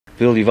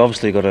Bill, you've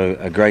obviously got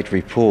a great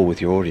rapport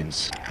with your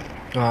audience.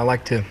 I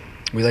like to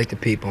relate to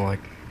people like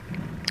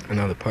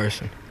another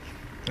person.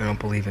 I don't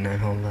believe in that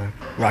whole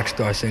rock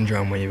star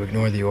syndrome where you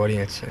ignore the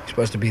audience. You're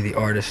supposed to be the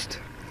artist.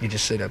 You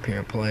just sit up here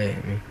and play.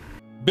 I mean,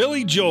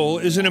 Billy Joel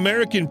is an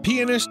American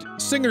pianist,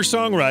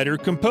 singer-songwriter,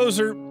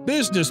 composer,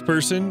 business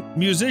person,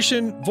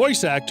 musician,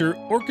 voice actor,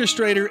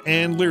 orchestrator,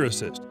 and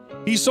lyricist.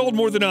 He sold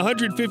more than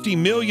 150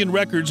 million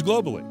records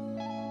globally.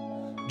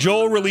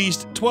 Joel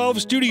released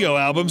 12 studio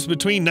albums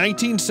between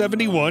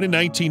 1971 and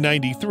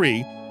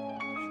 1993.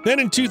 Then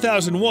in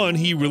 2001,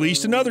 he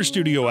released another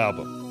studio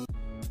album.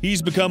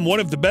 He's become one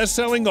of the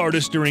best-selling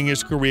artists during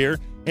his career,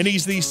 and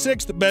he's the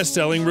 6th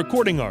best-selling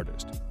recording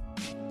artist.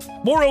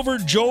 Moreover,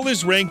 Joel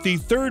is ranked the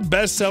 3rd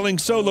best-selling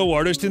solo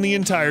artist in the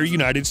entire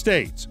United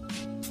States.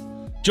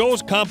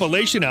 Joel's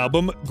compilation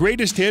album,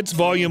 Greatest Hits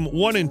Volume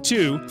 1 and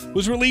 2,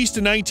 was released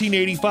in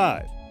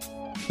 1985.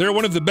 They're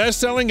one of the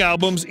best-selling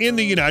albums in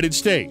the United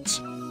States.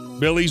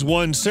 Billy's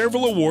won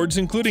several awards,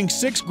 including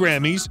 6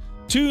 Grammys,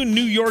 2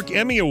 New York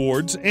Emmy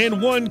Awards, and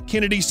 1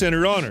 Kennedy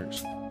Center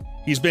Honors.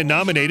 He's been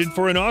nominated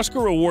for an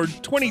Oscar Award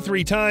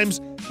 23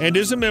 times and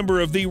is a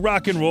member of the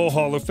Rock and Roll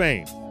Hall of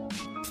Fame.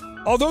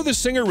 Although the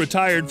singer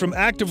retired from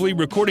actively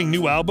recording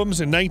new albums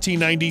in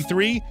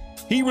 1993,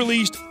 he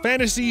released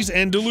Fantasies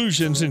and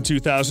Delusions in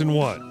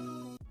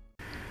 2001.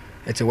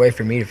 It's a way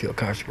for me to feel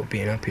comfortable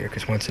being up here,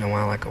 because once in a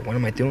while I go, what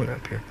am I doing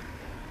up here?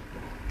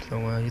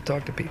 So you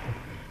talk to people.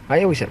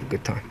 I always have a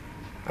good time.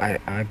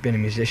 I've been a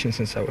musician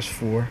since I was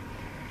 4.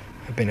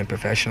 I've been a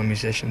professional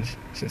musician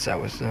since I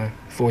was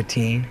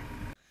 14.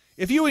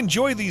 If you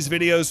enjoy these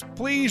videos,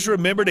 please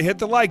remember to hit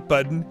the like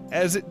button,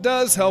 as it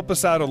does help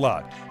us out a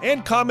lot.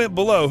 And comment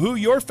below who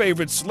your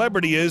favorite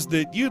celebrity is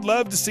that you'd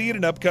love to see in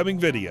an upcoming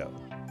video.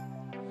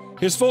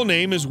 His full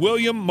name is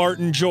William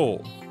Martin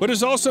Joel, but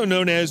is also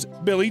known as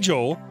Billy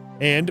Joel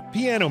and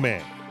Piano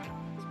Man.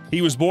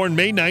 He was born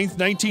May 9,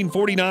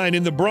 1949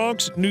 in the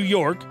Bronx, New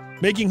York,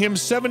 making him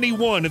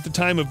 71 at the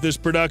time of this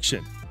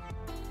production.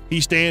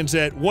 He stands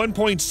at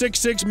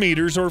 1.66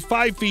 meters or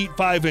 5 feet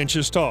 5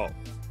 inches tall.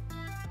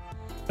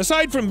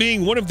 Aside from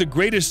being one of the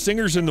greatest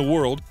singers in the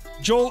world,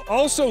 Joel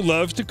also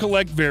loves to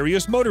collect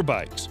various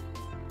motorbikes.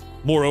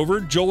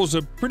 Moreover, Joel's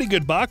a pretty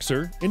good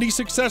boxer, and he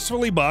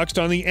successfully boxed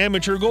on the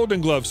amateur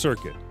Golden Glove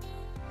circuit.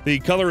 The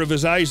color of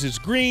his eyes is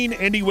green,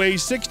 and he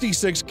weighs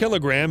 66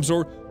 kilograms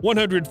or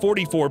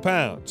 144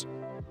 pounds.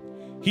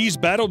 He's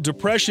battled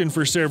depression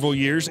for several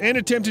years and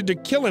attempted to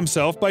kill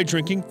himself by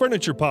drinking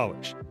furniture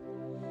polish.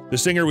 The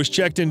singer was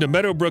checked into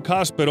Meadowbrook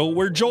Hospital,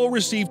 where Joel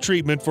received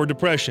treatment for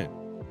depression.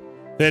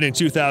 Then in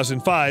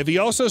 2005, he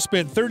also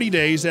spent 30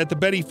 days at the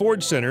Betty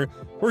Ford Center,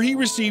 where he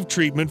received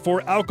treatment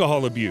for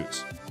alcohol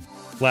abuse.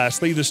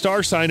 Lastly, the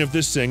star sign of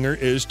this singer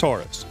is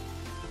Taurus.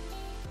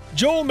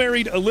 Joel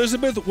married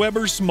Elizabeth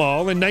Weber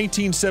Small in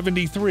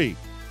 1973,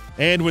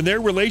 and when their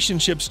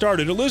relationship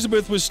started,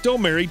 Elizabeth was still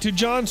married to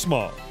John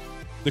Small.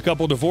 The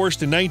couple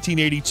divorced in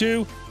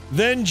 1982,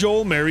 then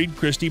Joel married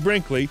Christy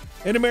Brinkley,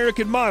 an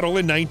American model,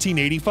 in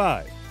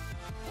 1985.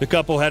 The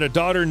couple had a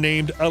daughter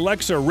named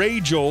Alexa Ray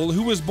Joel,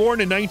 who was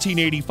born in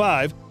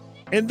 1985,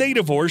 and they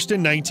divorced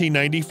in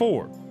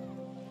 1994.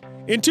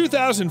 In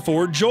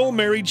 2004, Joel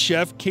married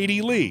chef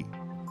Katie Lee.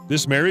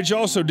 This marriage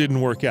also didn't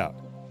work out.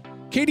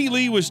 Katie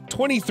Lee was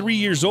 23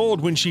 years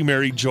old when she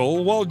married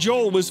Joel, while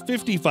Joel was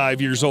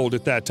 55 years old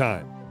at that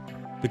time.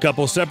 The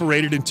couple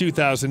separated in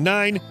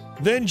 2009,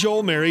 then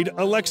Joel married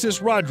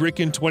Alexis Roderick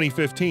in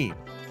 2015.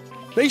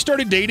 They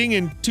started dating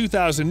in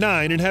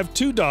 2009 and have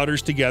 2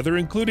 daughters together,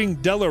 including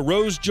Della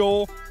Rose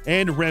Joel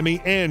and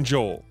Remy Ann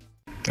Joel.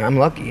 I'm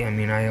lucky. I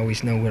mean, I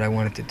always know what I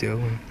wanted to do,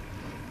 and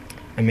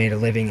I made a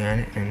living at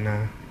it, and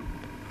I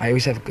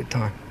always have a good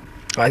time.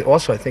 I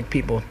think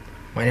people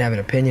might have an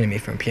opinion of me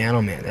from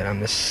Piano Man, that I'm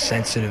this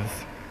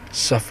sensitive,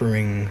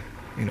 suffering,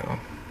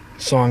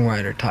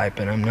 songwriter type,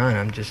 and I'm not.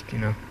 I'm just,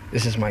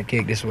 this is my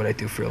gig. This is what I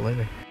do for a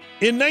living.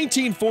 In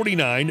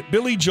 1949,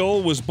 Billy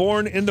Joel was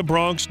born in the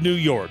Bronx, New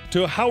York,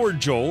 to Howard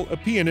Joel, a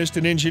pianist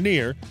and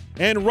engineer,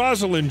 and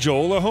Rosalind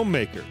Joel, a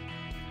homemaker.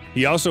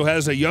 He also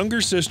has a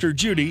younger sister,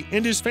 Judy,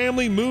 and his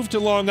family moved to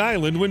Long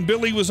Island when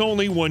Billy was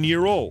only 1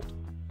 year old.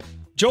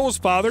 Joel's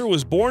father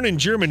was born in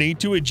Germany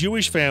to a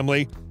Jewish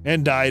family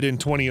and died in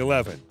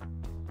 2011.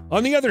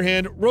 On the other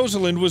hand,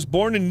 Rosalind was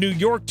born in New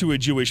York to a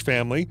Jewish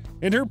family,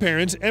 and her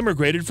parents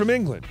emigrated from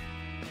England.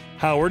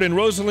 Howard and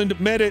Rosalind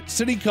met at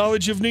City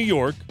College of New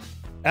York.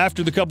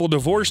 After the couple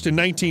divorced in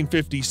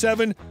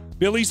 1957,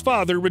 Billy's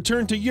father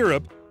returned to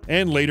Europe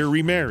and later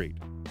remarried.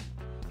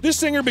 This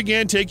singer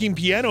began taking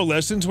piano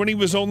lessons when he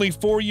was only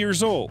 4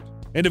 years old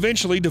and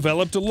eventually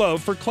developed a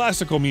love for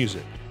classical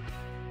music.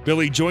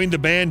 Billy joined the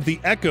band The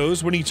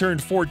Echoes when he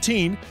turned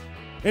 14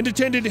 and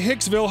attended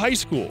Hicksville High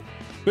School,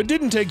 but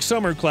didn't take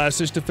summer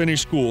classes to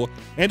finish school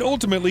and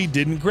ultimately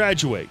didn't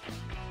graduate.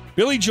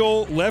 Billy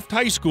Joel left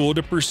high school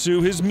to pursue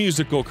his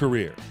musical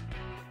career.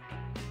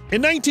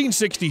 In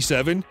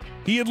 1967,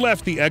 he had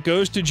left the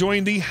Echoes to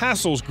join the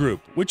Hassles Group,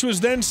 which was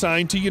then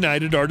signed to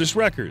United Artists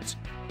Records.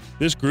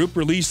 This group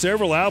released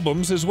several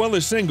albums as well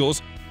as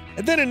singles,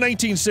 And then in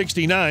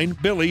 1969,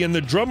 Billy and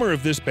the drummer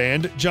of this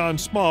band, John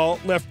Small,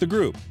 left the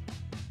group.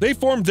 They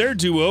formed their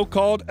duo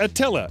called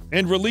Attila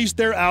and released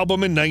their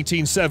album in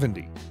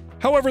 1970.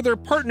 However, their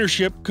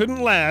partnership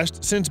couldn't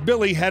last since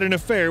Billy had an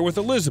affair with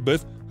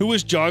Elizabeth, who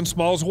was John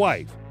Small's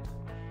wife.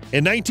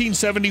 In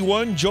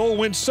 1971, Joel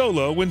went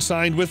solo when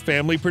signed with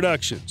Family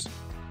Productions.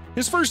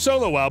 His first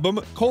solo album,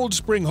 Cold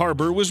Spring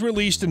Harbor, was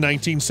released in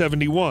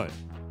 1971.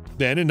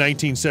 Then, in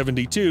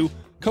 1972,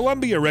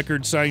 Columbia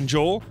Records signed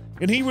Joel,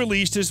 and he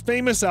released his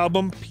famous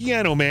album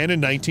Piano Man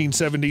in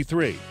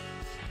 1973.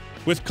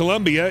 With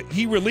Columbia,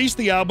 he released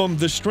the album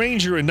The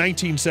Stranger in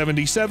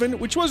 1977,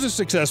 which was a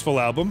successful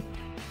album.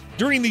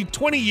 During the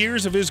 20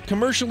 years of his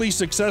commercially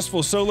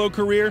successful solo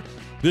career,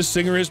 this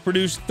singer has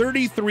produced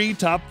 33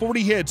 top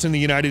 40 hits in the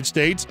United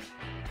States.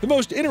 The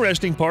most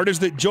interesting part is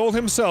that Joel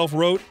himself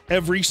wrote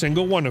every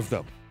single one of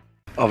them.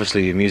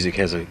 Obviously, your music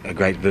has a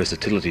great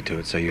versatility to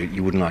it, so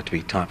you wouldn't like to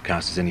be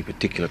typecast as any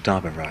particular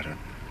type of writer.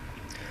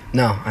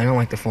 No, I don't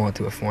like to fall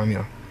into a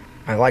formula.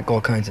 I like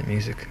all kinds of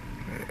music.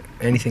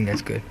 Anything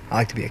that's good. I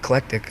like to be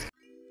eclectic.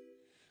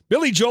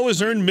 Billy Joel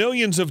has earned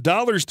millions of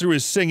dollars through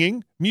his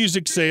singing,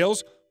 music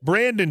sales,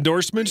 brand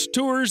endorsements,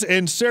 tours,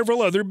 and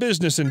several other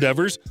business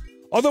endeavors,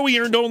 although he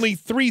earned only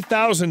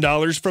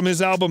 $3,000 from his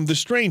album The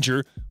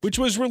Stranger, which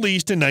was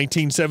released in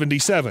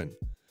 1977.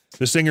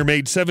 The singer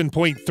made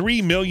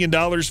 $7.3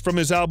 million from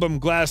his album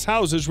Glass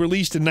Houses,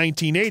 released in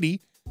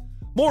 1980.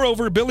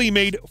 Moreover, Billy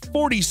made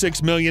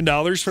 $46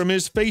 million from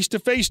his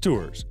face-to-face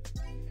tours.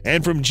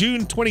 And from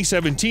June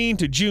 2017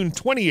 to June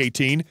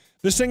 2018,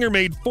 the singer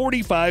made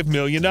 $45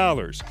 million.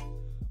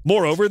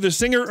 Moreover, the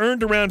singer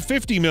earned around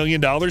 $50 million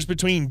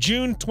between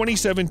June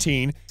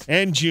 2017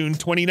 and June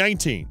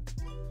 2019.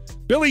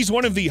 Billy's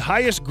one of the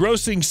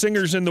highest-grossing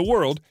singers in the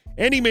world,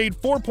 and he made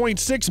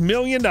 $4.6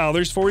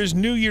 million for his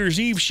New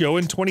Year's Eve show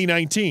in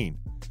 2019.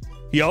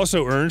 He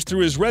also earns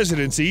through his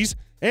residencies,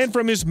 and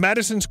from his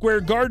Madison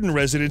Square Garden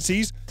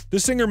residencies, the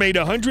singer made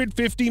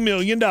 $150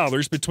 million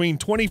between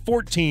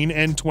 2014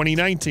 and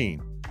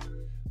 2019.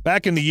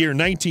 Back in the year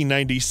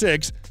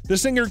 1996, the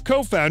singer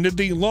co-founded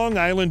the Long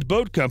Island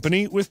Boat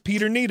Company with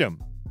Peter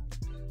Needham.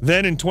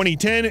 Then in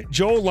 2010,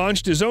 Joel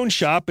launched his own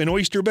shop in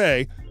Oyster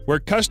Bay, where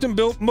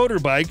custom-built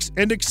motorbikes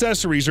and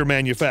accessories are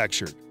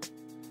manufactured.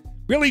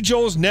 Billy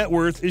Joel's net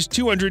worth is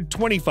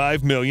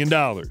 $225 million.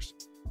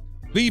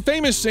 The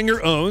famous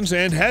singer owns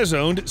and has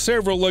owned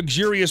several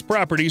luxurious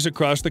properties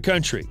across the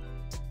country.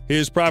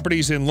 His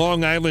properties in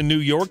Long Island, New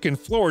York, and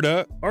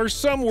Florida are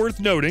some worth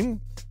noting.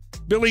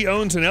 Billy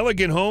owns an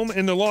elegant home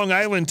in the Long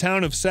Island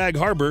town of Sag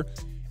Harbor,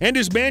 and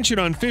his mansion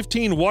on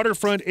 15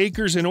 waterfront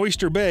acres in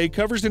Oyster Bay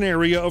covers an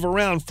area of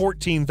around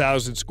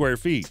 14,000 square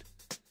feet.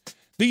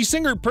 The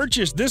singer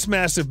purchased this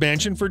massive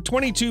mansion for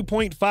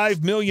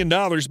 $22.5 million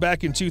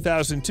back in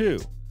 2002.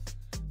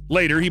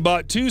 Later, he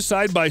bought two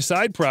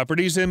side-by-side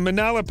properties in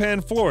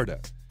Manalapan, Florida.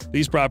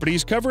 These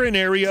properties cover an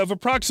area of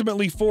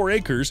approximately 4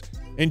 acres,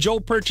 and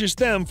Joel purchased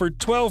them for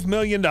 $12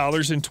 million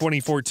in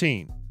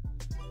 2014.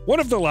 One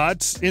of the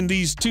lots in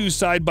these two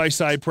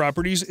side-by-side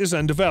properties is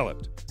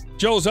undeveloped.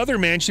 Joel's other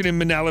mansion in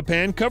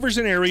Manalapan covers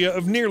an area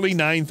of nearly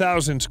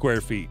 9,000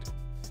 square feet.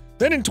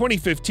 Then in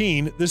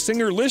 2015, the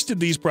singer listed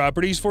these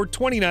properties for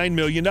 $29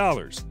 million.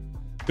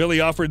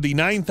 Billy offered the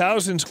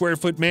 9,000 square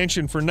foot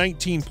mansion for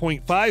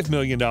 $19.5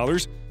 million,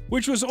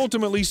 which was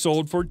ultimately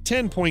sold for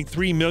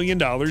 $10.3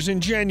 million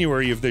in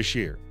January of this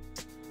year.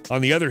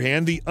 On the other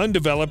hand, the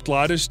undeveloped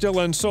lot is still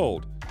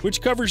unsold,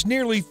 which covers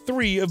nearly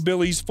 3 of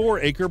Billy's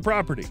 4-acre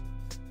property.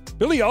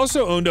 Billy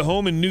also owned a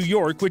home in New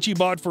York, which he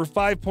bought for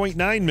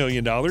 $5.9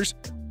 million.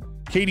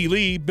 Katie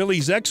Lee,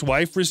 Billy's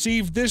ex-wife,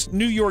 received this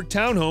New York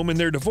townhome in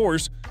their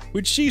divorce,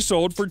 which she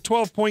sold for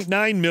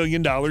 $12.9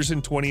 million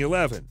in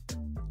 2011.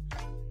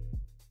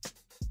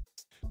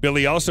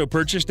 Billy also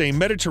purchased a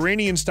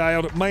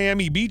Mediterranean-styled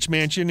Miami Beach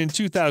mansion in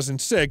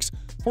 2006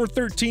 for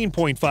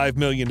 $13.5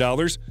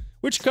 million,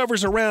 which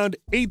covers around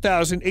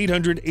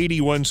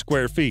 8,881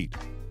 square feet.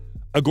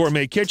 A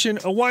gourmet kitchen,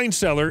 a wine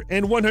cellar,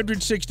 and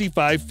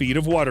 165 feet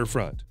of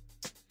waterfront.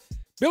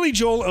 Billy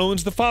Joel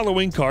owns the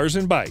following cars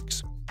and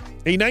bikes: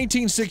 a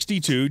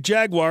 1962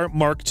 Jaguar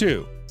Mark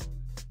II,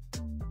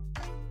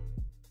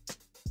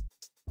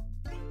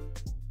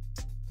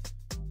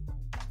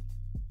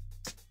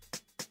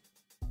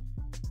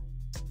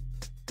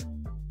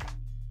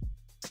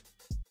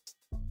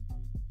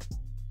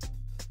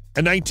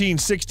 a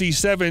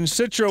 1967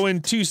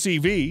 Citroën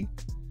 2CV,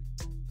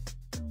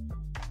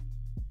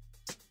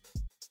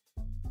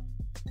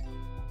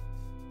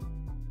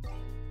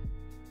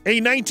 a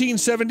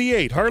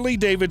 1978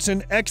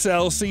 Harley-Davidson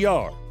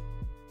XL-CR,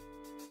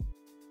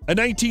 a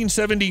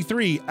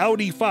 1973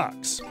 Audi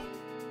Fox,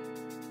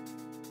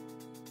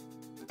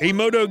 a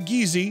Moto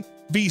Guzzi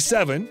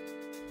V7,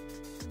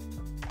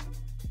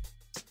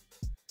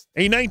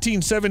 a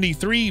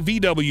 1973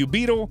 VW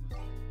Beetle,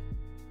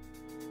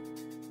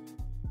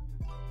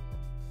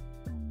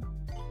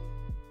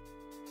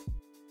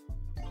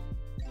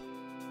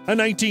 a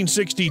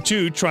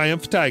 1962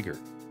 Triumph Tiger.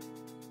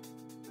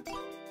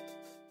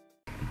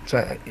 So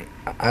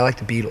I like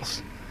the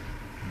Beatles.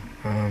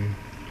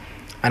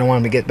 I don't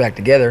want them to get back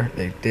together.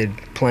 They did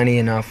plenty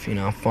enough, you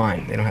know,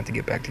 fine. They don't have to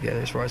get back together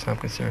as far as I'm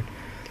concerned.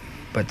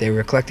 But they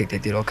were eclectic. They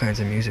did all kinds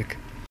of music.